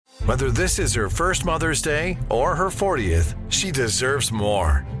Whether this is her first Mother's Day or her 40th, she deserves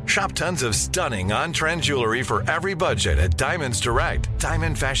more. Shop tons of stunning on-trend jewelry for every budget at Diamonds Direct.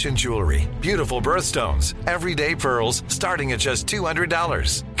 Diamond fashion jewelry, beautiful birthstones, everyday pearls starting at just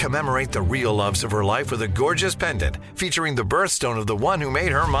 $200. Commemorate the real loves of her life with a gorgeous pendant featuring the birthstone of the one who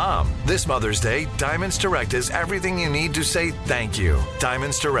made her mom. This Mother's Day, Diamonds Direct is everything you need to say thank you.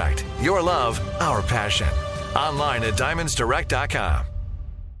 Diamonds Direct. Your love, our passion. Online at diamondsdirect.com.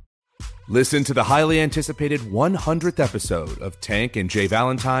 Listen to the highly anticipated 100th episode of Tank and Jay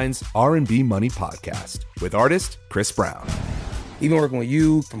Valentine's R&B Money Podcast with artist Chris Brown. Even working with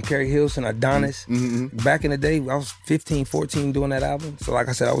you, from Carrie Hilson, Adonis, back in the day, I was 15, 14 doing that album. So like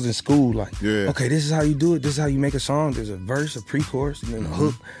I said, I was in school okay, this is how you do it. This is how you make a song. There's a verse, a pre-chorus, and then a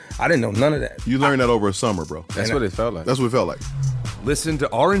hook. I didn't know none of that. You learned that over a summer, bro. That's what it felt like. That's what it felt like. Listen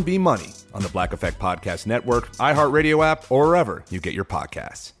to R&B Money on the Black Effect Podcast Network, iHeartRadio app, or wherever you get your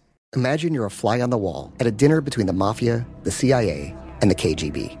podcasts. Imagine you're a fly on the wall at a dinner between the Mafia, the CIA, and the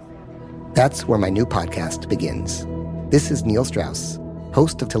KGB. That's where my new podcast begins. This is Neil Strauss,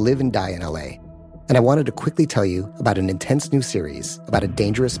 host of To Live and Die in LA, and I wanted to quickly tell you about an intense new series about a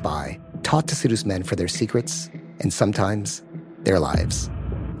dangerous spy taught to seduce men for their secrets and sometimes their lives.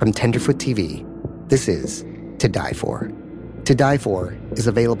 From Tenderfoot TV, this is To Die For. To Die For is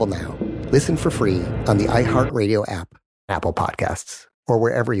available now. Listen for free on the iHeartRadio app, Apple Podcasts, or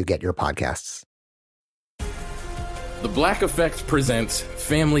wherever you get your podcasts. The Black Effect presents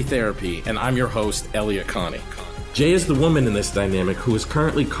Family Therapy, and I'm your host, Elliot Connie. Jay is the woman in this dynamic who is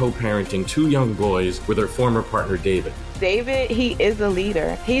currently co-parenting 2 young boys with her former partner, David. David, he is a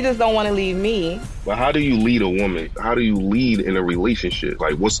leader. He just don't want to leave me. But how do you lead a woman? How do you lead in a relationship?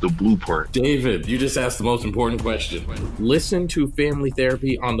 Like, what's the blueprint? David, you just asked the most important question. Listen to Family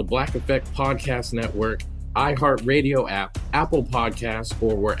Therapy on the Black Effect Podcast Network, iHeartRadio app, Apple Podcasts,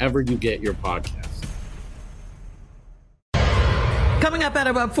 or wherever you get your podcasts. Coming up at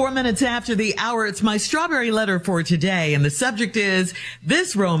about 4 minutes after the hour, it's my strawberry letter for today. And the subject is,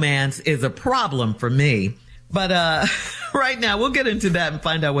 this romance is a problem for me. But right now, we'll get into that and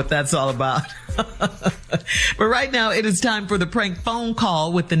find out what that's all about. But right now, it is time for the prank phone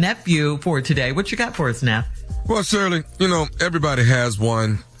call with the nephew for today. What you got for us, Neff? Well, Shirley, everybody has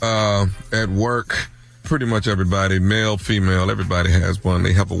one at work. Pretty much everybody, male, female, everybody has one.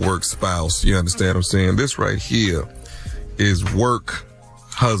 They have a work spouse. You understand what I'm saying? This right here is work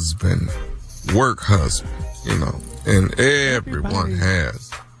husband, and everyone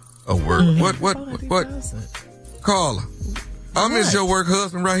has a work. What? Carla, I miss your work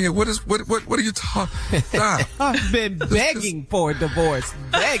husband right here. What are you talking about? I've been begging for a divorce.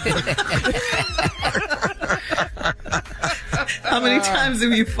 Begging. How many times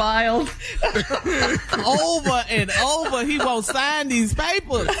have you filed? Over and over. He won't sign these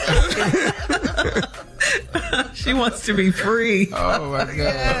papers. She wants to be free. Oh, my God.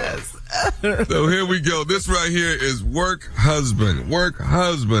 Yes. So here we go. This right here is work husband.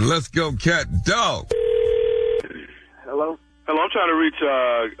 Let's go, cat dog. Hello, I'm trying to reach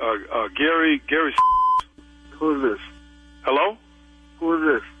Gary. Who is this? Hello? Who is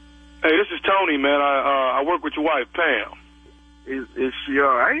this? Hey, this is Tony, man. I work with your wife, Pam. Is she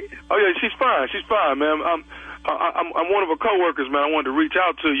all right? Oh yeah, she's fine, man. I'm one of her coworkers, man. I wanted to reach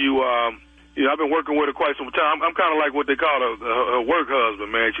out to you. I've been working with her quite some time. I'm kind of like what they call a work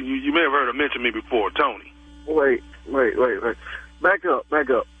husband, man. You may have heard her mention me before, Tony. Wait. Back up.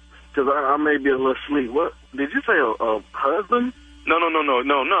 Because I may be a little asleep. What? Did you say a husband? No,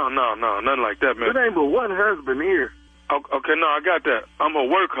 nothing like that, man. There ain't but one husband here. Okay, no, I got that. I'm a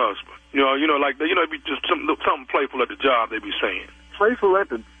work husband. It'd be just something playful at the job, they be saying. Playful at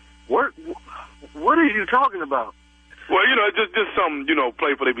the work? What are you talking about? Well, just something,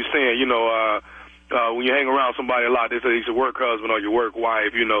 playful they be saying, when you hang around somebody a lot, they say he's a work husband or your work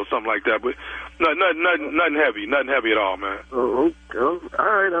wife, something like that. But nothing heavy at all, man. Oh, all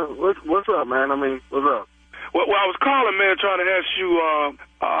right. What's up, man? What's up? Well, I was calling, man, trying to ask you,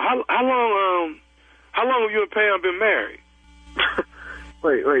 how long have you and Pam been married?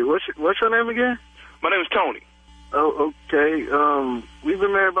 Wait, what's your name again? My name is Tony. Oh, okay. We've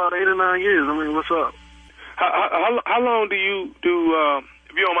been married about 8 or 9 years. What's up? How long do you if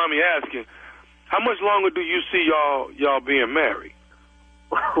you don't mind me asking, how much longer do you see y'all being married?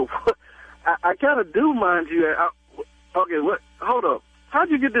 I kind of do, mind you. Okay, what? Hold up. How'd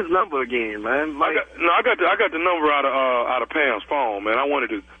you get this number again, man? I got the number out of Pam's phone, man. I wanted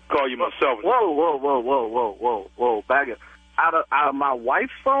to call you myself. Whoa! Back it. Out of my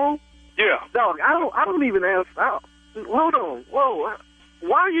wife's phone? Yeah. Dog, I don't even answer. Hold on. Whoa.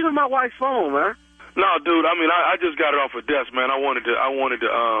 Why are you in my wife's phone, man? No, dude. I mean, I just got it off a desk, man. I wanted to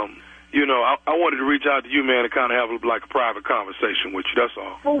reach out to you, man, and kind of have like a private conversation with you. That's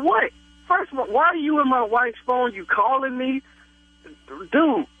all. For what? First of all, why are you in my wife's phone? You calling me,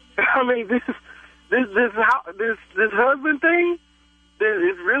 dude? I mean, this husband thing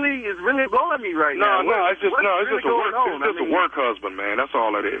is really blowing me right now. No, it's just a work husband, man. That's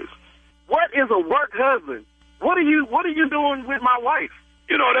all it is. What is a work husband? What are you doing with my wife?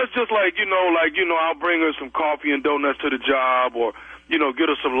 That's just I'll bring her some coffee and donuts to the job, or get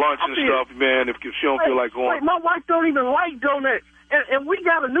her some lunch and stuff, man. If she don't feel like going. My wife don't even like donuts. And we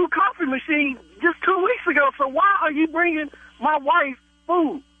got a new coffee machine just 2 weeks ago, so why are you bringing my wife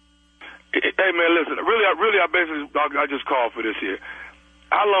food? Hey, man, listen, I just called for this here.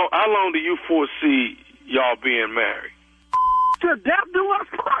 How long do you foresee y'all being married? To death do us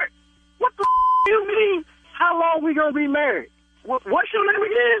part. What the you mean, how long we going to be married? What's your name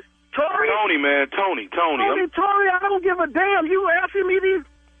again? Tori? Tony, man, Tony. Tori, I don't give a damn. You asking me these?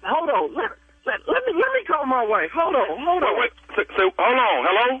 Hold on. Let me call my wife. Hold on. Wait. Hold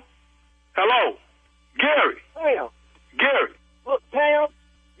on. Hello. Gary. Pam. Gary. Look, Pam,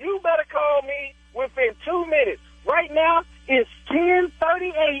 you better call me within 2 minutes. Right now, it's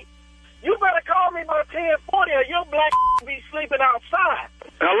 10:38. You better call me by 10:40 or your black be sleeping outside.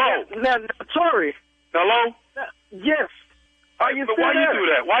 Hello. Now, Tori. Hello. Yes. Why you do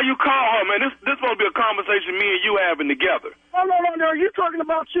that? Why you call her, man? This supposed to be a conversation me and you having together. No. You're talking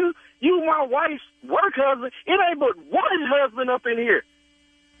about you my wife's work husband. It ain't but one husband up in here.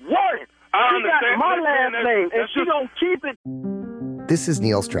 One. I She got understand. my last name, and she don't keep it. This is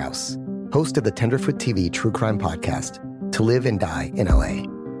Neil Strauss, host of the Tenderfoot TV True Crime Podcast, To Live and Die in LA.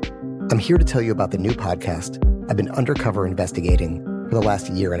 I'm here to tell you about the new podcast I've been undercover investigating for the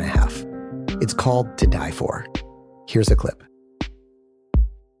last year and a half. It's called To Die For. Here's a clip.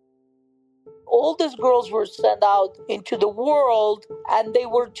 All these girls were sent out into the world and they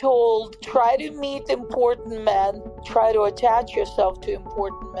were told, try to meet important men, try to attach yourself to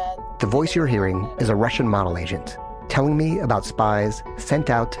important men. The voice you're hearing is a Russian model agent telling me about spies sent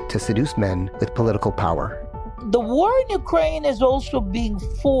out to seduce men with political power. The war in Ukraine is also being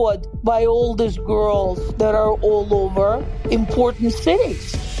fought by all these girls that are all over important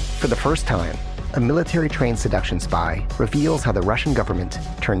cities. For the first time, a military-trained seduction spy reveals how the Russian government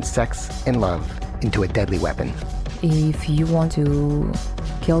turned sex and love into a deadly weapon. If you want to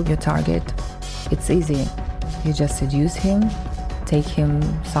kill your target, it's easy. You just seduce him, take him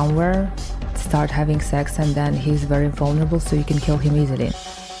somewhere, start having sex, and then he's very vulnerable, so you can kill him easily.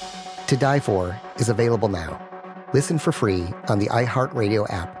 To Die For is available now. Listen for free on the iHeartRadio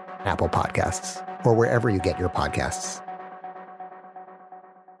app, Apple Podcasts, or wherever you get your podcasts.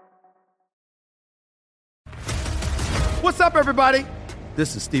 What's up, everybody?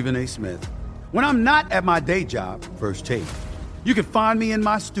 This is Stephen A. Smith. When I'm not at my day job, First Take, you can find me in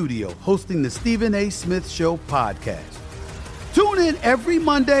my studio hosting the Stephen A. Smith Show podcast. Tune in every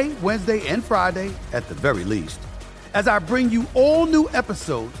Monday, Wednesday, and Friday, at the very least, as I bring you all new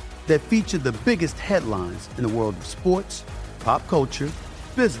episodes that feature the biggest headlines in the world of sports, pop culture,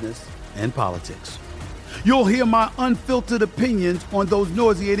 business, and politics. You'll hear my unfiltered opinions on those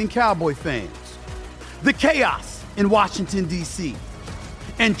nauseating Cowboy fans, the chaos in Washington, D.C.,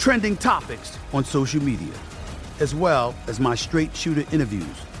 and trending topics on social media, as well as my straight shooter interviews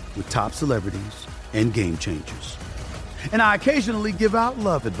with top celebrities and game changers. And I occasionally give out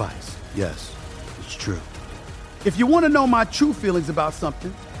love advice. Yes, it's true. If you want to know my true feelings about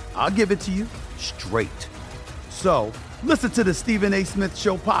something, I'll give it to you straight. So listen to the Stephen A. Smith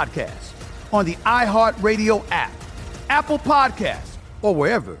Show podcast on the iHeartRadio app, Apple Podcasts, or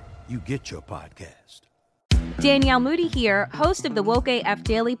wherever you get your podcast. Danielle Moody here, host of the Woke AF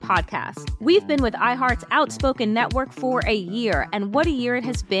Daily podcast. We've been with iHeart's Outspoken Network for a year, and what a year it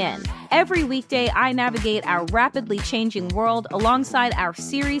has been. Every weekday, I navigate our rapidly changing world alongside our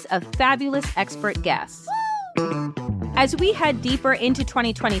series of fabulous expert guests. As we head deeper into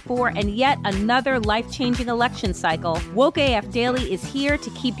 2024 and yet another life-changing election cycle, Woke AF Daily is here to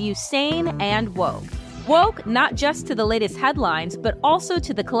keep you sane and woke. Woke not just to the latest headlines, but also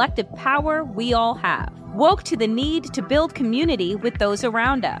to the collective power we all have. Woke to the need to build community with those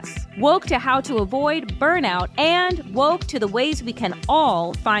around us. Woke to how to avoid burnout, and woke to the ways we can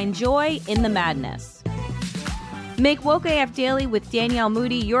all find joy in the madness. Make Woke AF Daily with Danielle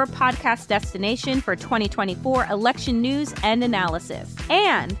Moody your podcast destination for 2024 election news and analysis.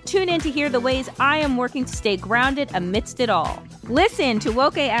 And tune in to hear the ways I am working to stay grounded amidst it all. Listen to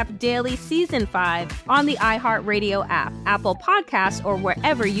Woke AF Daily Season 5 on the iHeartRadio app, Apple Podcasts, or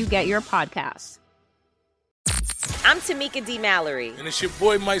wherever you get your podcasts. I'm Tamika D. Mallory. And it's your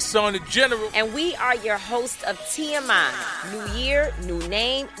boy, my son, the General. And we are your hosts of TMI. New year, new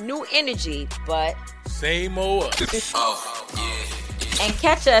name, new energy, but same old us. Oh, yeah. And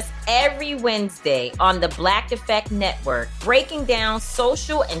catch us every Wednesday on the Black Effect Network, breaking down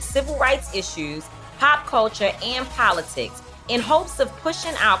social and civil rights issues, pop culture, and politics in hopes of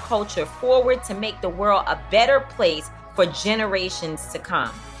pushing our culture forward to make the world a better place for generations to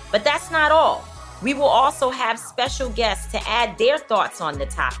come. But that's not all. We will also have special guests to add their thoughts on the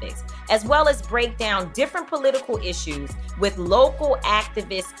topics, as well as break down different political issues with local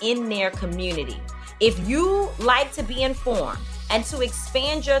activists in their community. If you like to be informed and to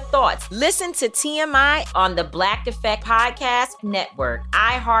expand your thoughts, listen to TMI on the Black Effect Podcast Network,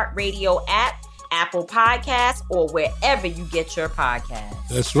 iHeartRadio app, Apple Podcasts, or wherever you get your podcasts.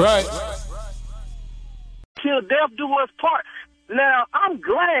 That's right. Till death do us part. Now, I'm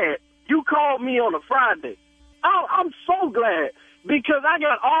glad you called me on a Friday. I'm so glad because I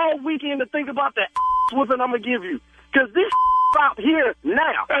got all weekend to think about the whooping I'm going to give you. Because this stop here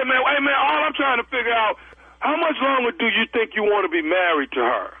now. Hey, man, all I'm trying to figure out, how much longer do you think you want to be married to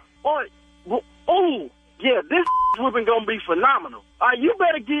her? Yeah, this whooping going to be phenomenal. You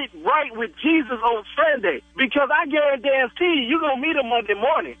better get right with Jesus on Sunday because I guarantee you're going to meet him Monday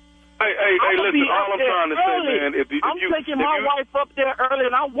morning. Hey, listen, all I'm trying to say, man, I'm taking my wife up there early,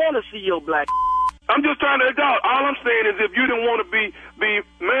 and I want to see your black. I'm just trying to adult. All I'm saying is if you didn't want to be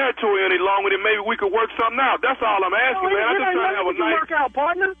married to her any longer, then maybe we could work something out. That's all I'm asking, man. I'm just trying to have a nice work out,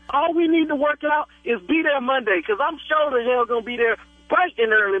 partner. All we need to work out is be there Monday, because I'm sure the hell going to be there bright and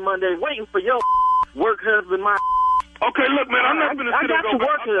early Monday waiting for your work husband, my. Okay, look, man, I'm not going to sit there and go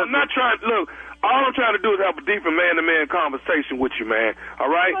back. I'm not trying to, look. All I'm trying to do is have a deeper man-to-man conversation with you, man.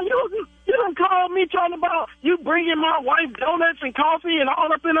 All right? You done called me talking about you bringing my wife donuts and coffee and all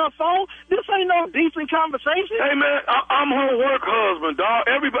up in her phone. This ain't no decent conversation. Hey, man, I'm her work husband, dog.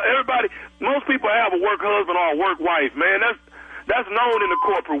 Everybody, most people have a work husband or a work wife, man. That's known in the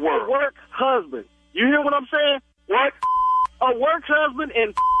corporate world. A work husband. You hear what I'm saying? What? A work husband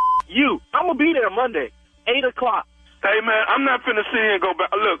and you. I'm going to be there Monday, 8 o'clock. Hey, man, I'm not finna sit here and go back.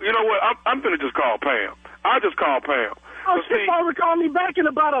 Look, you know what? I'm finna just call Pam. I'll just call Pam. Oh, she's supposed to call me back in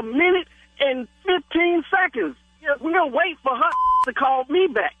about a minute and 15 seconds. Yeah, we're going to wait for her to call me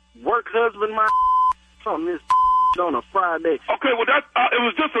back. Work husband, my on this on a Friday. Okay, well, it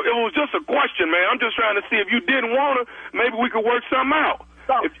was just a question, man. I'm just trying to see if you didn't want her, maybe we could work something out.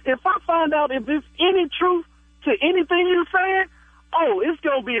 So, if I find out if there's any truth to anything you're saying, it's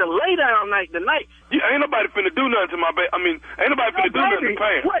going to be a lay-down night tonight. Yeah, ain't nobody finna do nothing to my baby. Ain't nobody finna do nothing to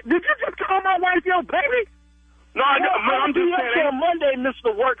Pam. What? Did you just call my wife your baby? No, I'm just saying. On Monday,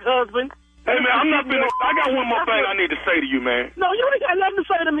 Mr. Work Husband. Hey, man, I'm not finna. I got one more thing I need to say to you, man. No, you ain't got nothing to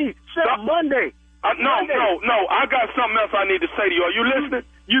say to me. Monday. No. I got something else I need to say to you. Are you listening?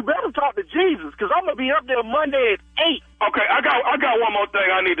 You better talk to Jesus, because I'm going to be up there Monday at 8. Okay, I got one more thing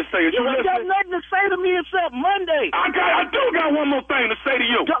I need to say. You ain't got nothing to say to me except Monday. I do got one more thing to say to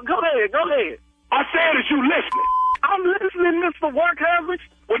you. Go ahead. I said, is you listening? I'm listening, Mr. Work Husband.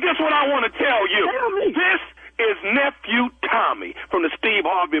 Well, guess what I want to tell you? Tell me. This is Nephew Tommy from the Steve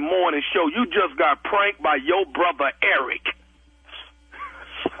Harvey Morning Show. You just got pranked by your brother Eric.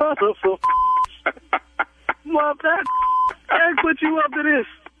 Well, Eric put you up to this.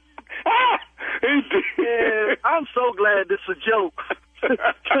 Yeah, I'm so glad this is a joke.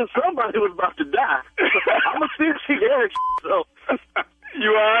 Somebody was about to die. I'm going to still see Eric. So. You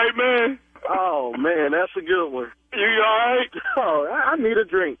all right, man? Oh, man, that's a good one. You all right? Oh, I need a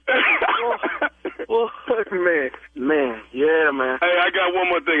drink. Man. Yeah, man. Hey, I got one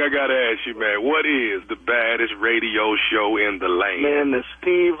more thing I got to ask you, man. What is the baddest radio show in the land? Man, the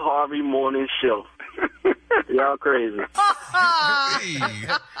Steve Harvey Morning Show. Y'all crazy.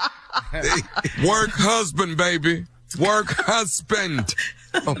 Hey, work husband, baby. Work husband.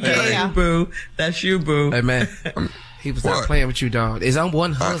 Okay. Yeah. Boo. That's you, boo. Hey, man. He was not playing with you, dog. Is I'm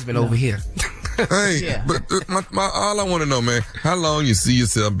one husband over here. Hey, yeah. But all I want to know, man, how long you see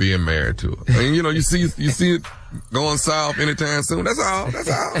yourself being married to her? I mean, you see it going south anytime soon. That's all.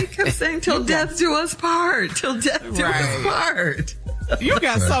 He kept saying, till death do us part. Till death do us part. You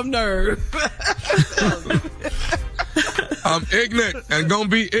got some nerve. I'm ignorant and gonna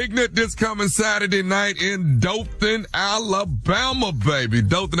be ignorant this coming Saturday night in Dothan, Alabama, baby.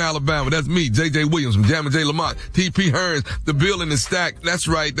 Dothan, Alabama. That's me, J.J. Williams from Jammin' J. Lamont, T.P. Hearns, the building is stacked. That's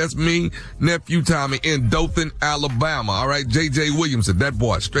right. That's me, Nephew Tommy in Dothan, Alabama. All right. J.J. Williamson, that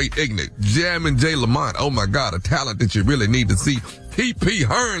boy, straight ignorant. Jammin' J. Lamont. Oh my God, a talent that you really need to see. T.P.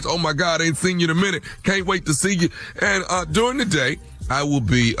 Hearns. Oh my God, ain't seen you in a minute. Can't wait to see you. And during the day, I will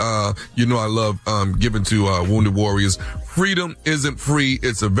be, I love giving to wounded warriors. Freedom isn't free.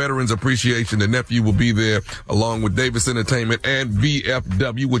 It's a Veterans Appreciation. The nephew will be there along with Davis Entertainment and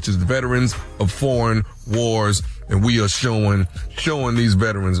VFW, which is Veterans of Foreign Wars. And we are showing these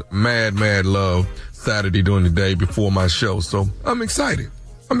veterans mad love Saturday during the day before my show. So I'm excited.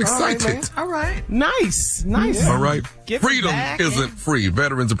 All right. Nice. All right. Freedom isn't free.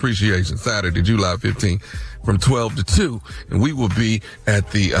 Veterans Appreciation, Saturday, July 15th from 12 to 2. And we will be at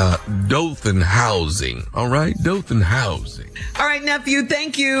the Dothan Housing. All right. Dothan Housing. All right, nephew.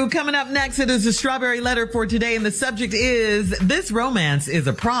 Thank you. Coming up next, it is a strawberry letter for today. And the subject is, this romance is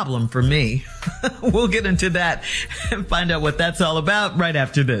a problem for me. We'll get into that and find out what that's all about right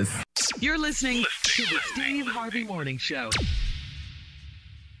after this. You're listening to the Steve Harvey Morning Show.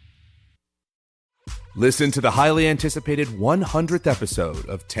 Listen to the highly anticipated 100th episode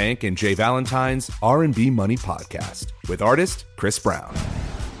of Tank and Jay Valentine's R&B Money Podcast with artist Chris Brown.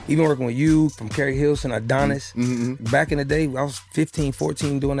 Even working with you, from Carrie Hilson, Adonis. Back in the day, I was 15,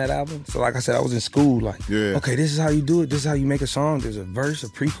 14 doing that album. So like I said, I was in school okay, this is how you do it. This is how you make a song. There's a verse, a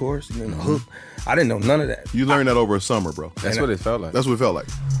pre-chorus, and then a hook. I didn't know none of that. You learned that over a summer, bro. That's what it felt like. That's what it felt like.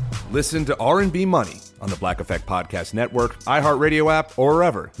 Listen to R&B Money on the Black Effect Podcast Network, iHeartRadio app, or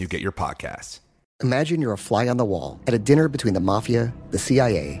wherever you get your podcasts. Imagine you're a fly on the wall at a dinner between the mafia, the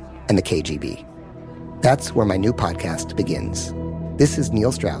CIA, and the KGB. That's where my new podcast begins. This is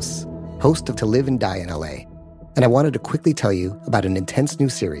Neil Strauss, host of To Live and Die in LA, and I wanted to quickly tell you about an intense new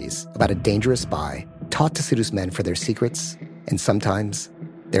series about a dangerous spy taught to seduce men for their secrets and sometimes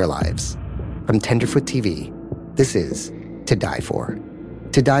their lives. From Tenderfoot TV, this is To Die For.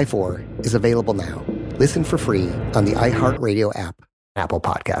 To Die For is available now. Listen for free on the iHeartRadio app, Apple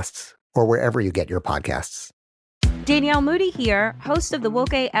Podcasts, or wherever you get your podcasts. Danielle Moody here, host of the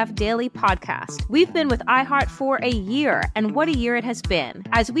Woke AF Daily podcast. We've been with iHeart for a year, and what a year it has been.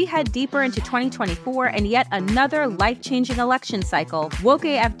 As we head deeper into 2024 and yet another life-changing election cycle, Woke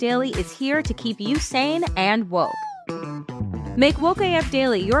AF Daily is here to keep you sane and woke. Make Woke AF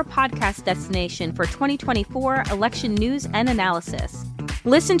Daily your podcast destination for 2024 election news and analysis.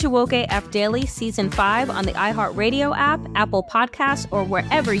 Listen to Woke AF Daily Season 5 on the iHeartRadio app, Apple Podcasts, or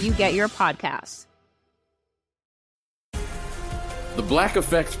wherever you get your podcasts. The Black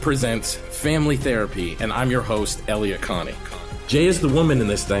Effect presents Family Therapy, and I'm your host, Elliot Connie. Jay is the woman in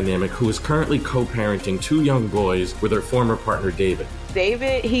this dynamic who is currently co-parenting 2 young boys with her former partner, David.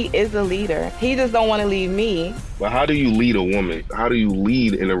 David, he is a leader. He just don't want to leave me. But how do you lead a woman? How do you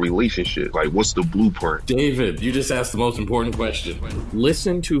lead in a relationship? Like, what's the blueprint? David, you just asked the most important question.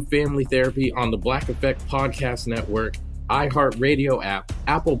 Listen to Family Therapy on the Black Effect Podcast Network, iHeartRadio app,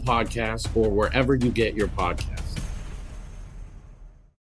 Apple Podcasts, or wherever you get your podcasts.